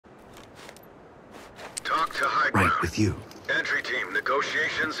to high ground. Right, with you. Entry team,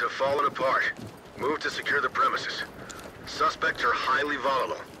 negotiations have fallen apart. Move to secure the premises. Suspects are highly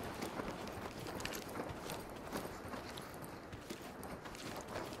volatile.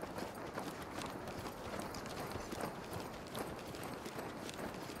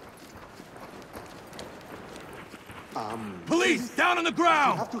 Police, down on the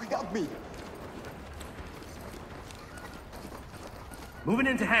ground! You have to help me. Moving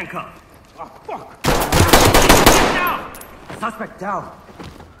into handcuff. Ah, fuck! Down! Suspect down.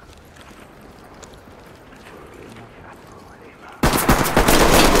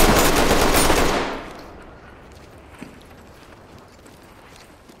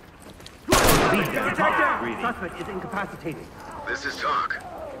 Suspect is incapacitated. This is talk.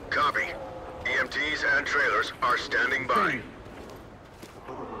 Copy. EMTs and trailers are standing by.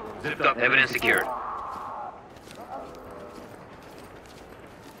 Zipped up, evidence secured.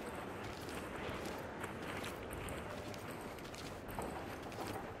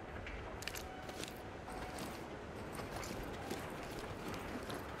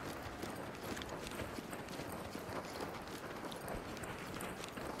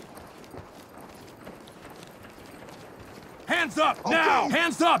 Hands up, now!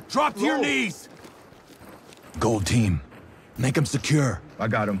 Hands up! Drop to your knees! Gold team. Make him secure. I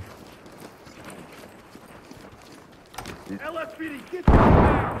got him. LSPD, get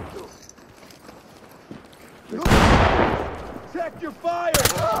down! Check your fire!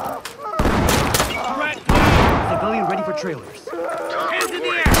 Civilian ready for trailers. Hands in the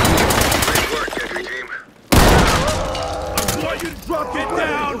air! Great work, entry team. I want you to drop it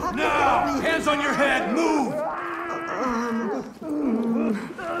down, now! Hands on your head, move!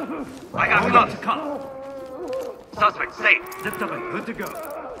 I got cuffs. Suspect safe. Zipped up and good to go.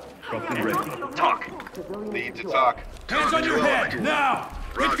 Roughly ready. Talk. Need to talk. Hands on your head, now!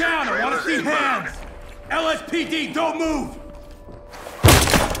 Get Roger, down, I want to see trailers inbound. hands! LSPD, don't move!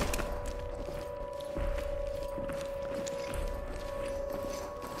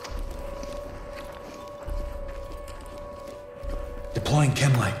 Deploying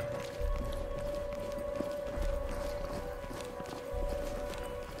chem light.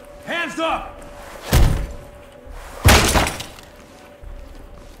 Hands up!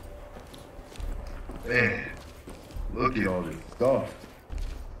 Man, look at all this stuff.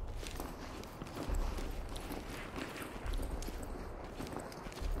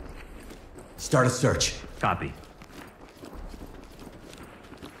 Start a search. Copy.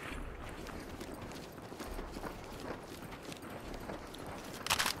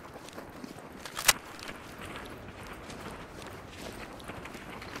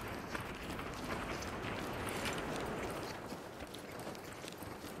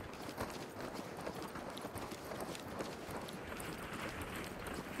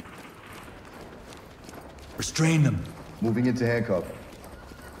 Restrain them. Moving into handcuff.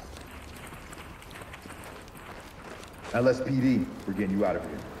 LSPD, we're getting you out of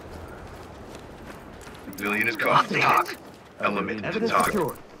here. Civilian is cuffed. Talk. Element to Evidence talk.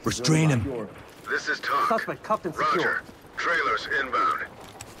 secured. Restrain him. This is talk. Suspect cuffed and secure. Roger. Trailers inbound.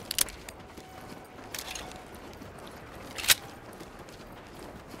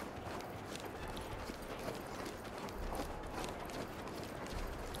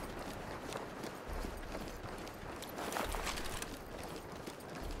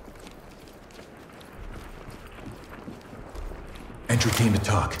 Entry team to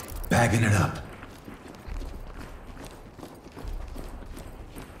talk. Bagging it up.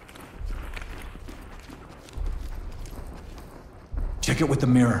 Check it with the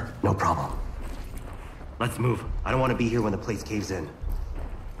mirror. No problem. Let's move. I don't want to be here when the place caves in.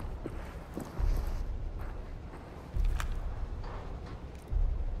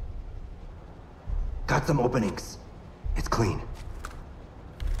 Got some openings. It's clean.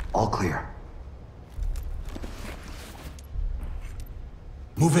 All clear.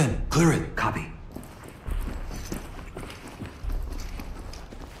 Move in. Clear it. Copy.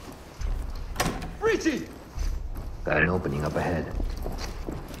 Richie! Got an opening up ahead.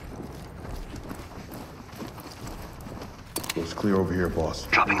 Looks clear over here, boss.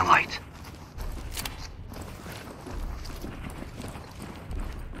 Dropping a light.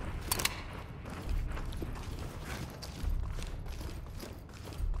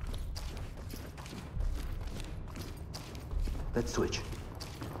 Let's switch.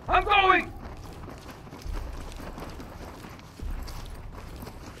 I'm going!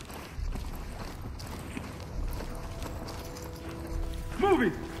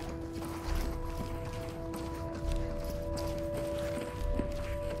 Moving!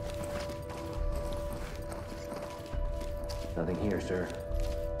 Nothing here, sir.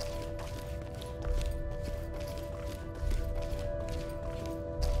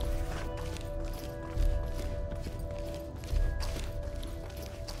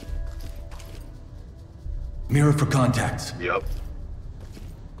 Mirror for contacts. Yep.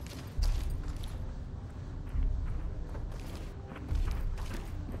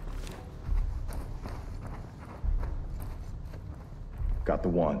 Got the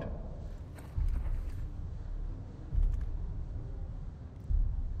wand.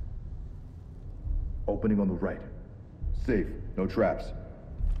 Opening on the right. Safe, no traps.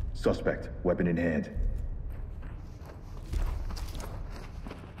 Suspect, weapon in hand.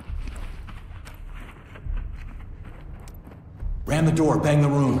 Ram the door, bang the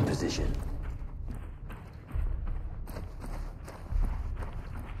room. Position.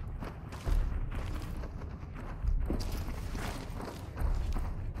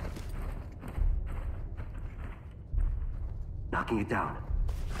 Knocking it down.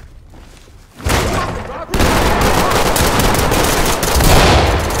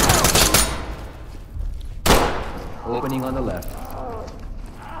 Opening on the left.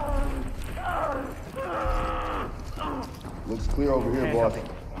 Looks clear over here, boss.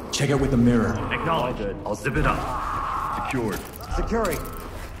 Check it with the mirror. Acknowledge. I'll zip it up. Secured. Securing.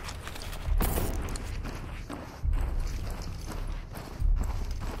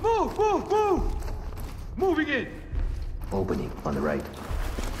 Move, move, move! Moving in! Opening on the right.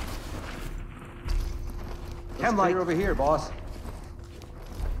 Chem light. over here, boss.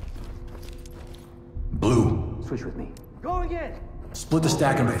 Blue. Switch with me. Going in! Split the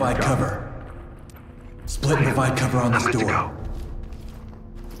stack and provide cover. Split and provide cover on this door.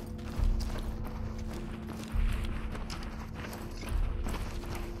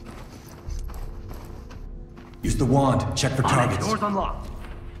 Use the wand. Check for targets. Doors unlocked.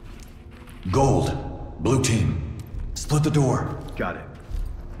 Gold. Blue team. Split the door. Got it.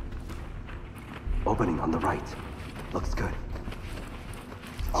 Opening on the right. Looks good.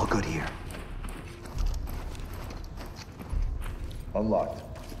 All good here. Unlocked.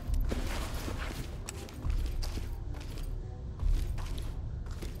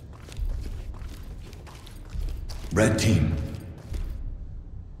 Red team.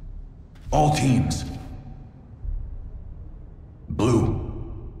 All teams. Blue.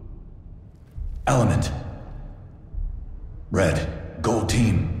 Element. Red. Gold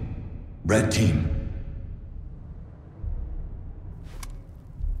team. Red team.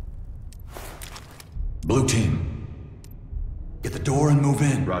 Blue team. Get the door and move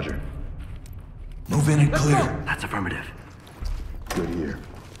in. Roger. Move in and clear. That's affirmative. Good here.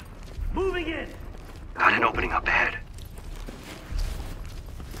 Moving in! Got an opening up ahead.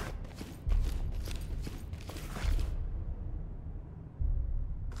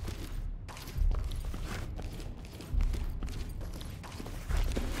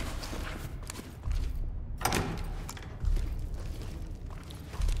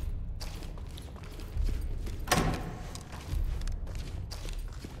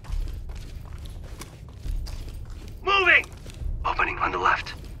 Moving! Opening on the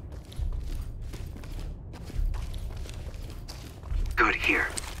left. Good here.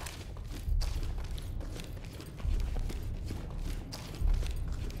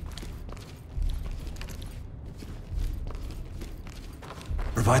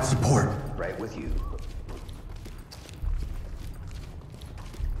 Provide support. Right with you.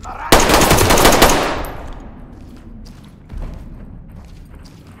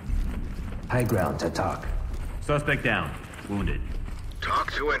 High ground to talk. Suspect down. Wounded.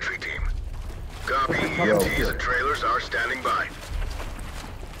 Talk to entry team. Copy. EMTs and trailers are standing by.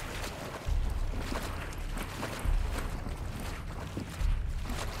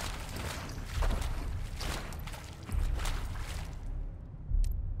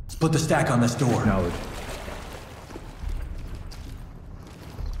 Split the stack on this door. Knowledge.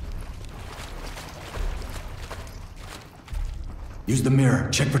 Use the mirror.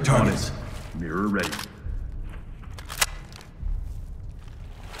 Check for targets. Mirror ready.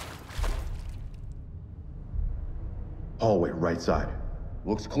 Hallway, right side.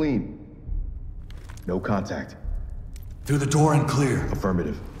 Looks clean. No contact. Through the door and clear.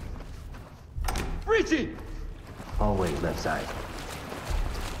 Affirmative. Breaching! Hallway left side.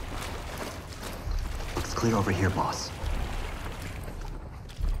 Looks clear over here, boss.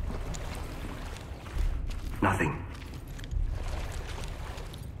 Nothing.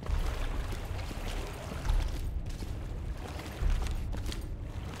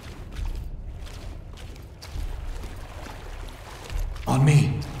 On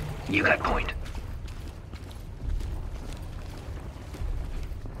me. You got point.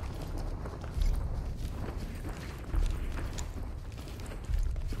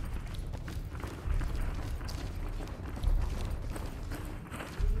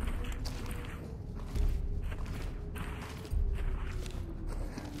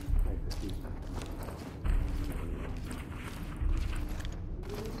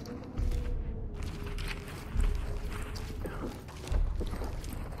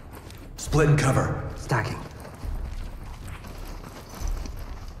 Split and cover. Stacking.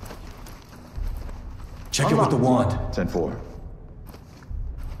 Check it with the wand. 10-4.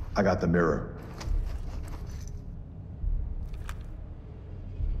 I got the mirror.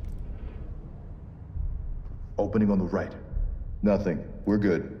 Opening on the right. Nothing. We're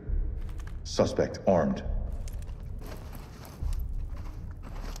good. Suspect armed.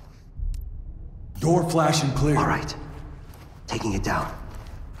 Door flash and clear. All right. Taking it down.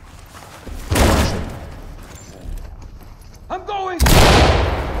 I'm going!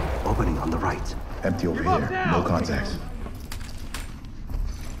 Opening on the right. Empty over You're up here. now. No contacts.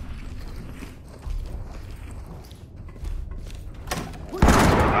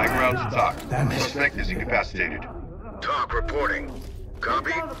 High ground to talk. Suspect is incapacitated. Talk reporting.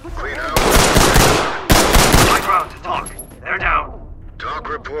 Copy? Clean out. High ground to talk. They're down. Talk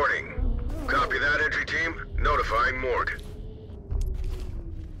reporting. Copy that, entry team. Notifying morgue.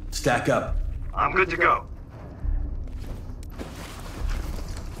 Stack up. I'm good to go.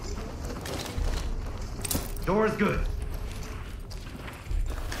 Door's good.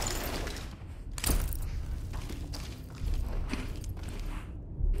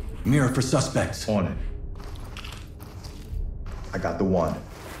 Mirror for suspects. On it. I got the wand.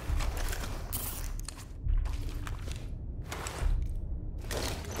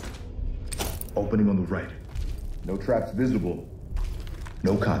 Opening on the right. No traps visible.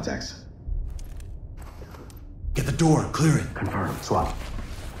 No contacts. Get the door. Clear it. Confirm. SWAT.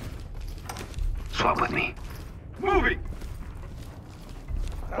 Swap with me. Moving!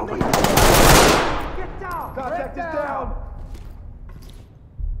 Open. Contact is down!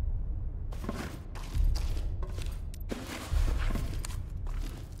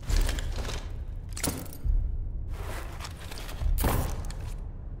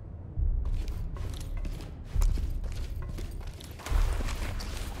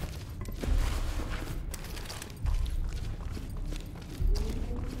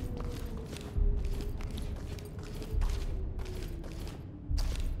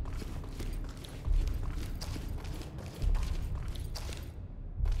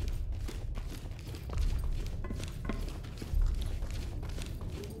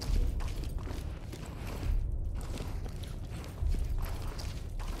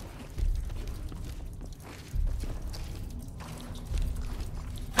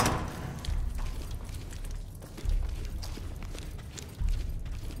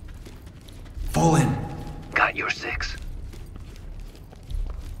 Fall in. Got your 6.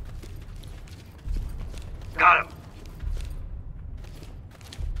 Got him.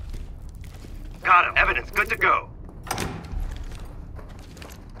 Got him. Evidence good to go.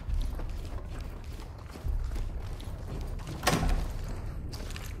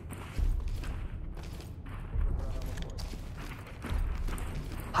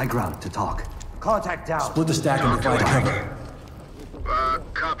 High ground to talk. Contact down! Split the stack and provide cover.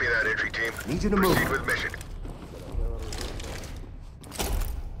 Copy that, entry team. Need you to move. Proceed with mission.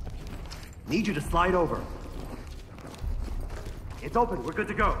 Need you to slide over. It's open. We're good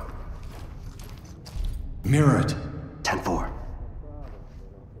to go. Mirror it. 10-4.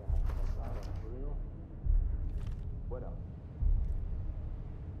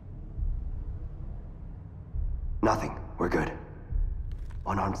 Nothing. We're good.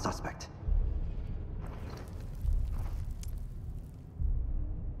 Unarmed suspect.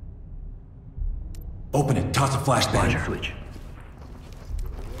 Open it. Toss a flashbang. Roger. Switch.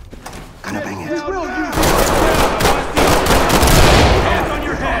 Gonna bang it. Hands on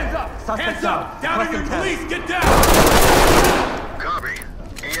your head! Suspect Hands down. up! Down on your Requesting police! Get down! Copy.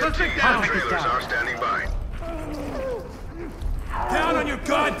 EMTs down. and trailers are standing by. Down on your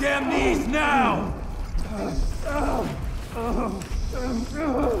goddamn knees now!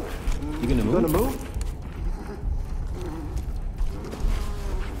 You gonna move?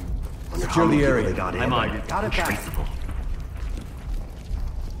 Secure the area. I'm on it. Got it back. Traceable.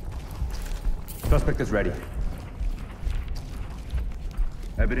 Suspect is ready.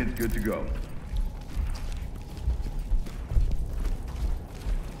 Evidence good to go.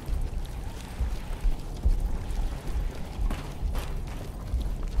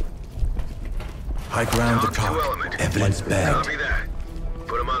 High ground to Talk to talk. element. Evidence bagged. Copy that.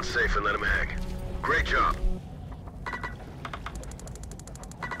 Put him on safe and let him hang. Great job.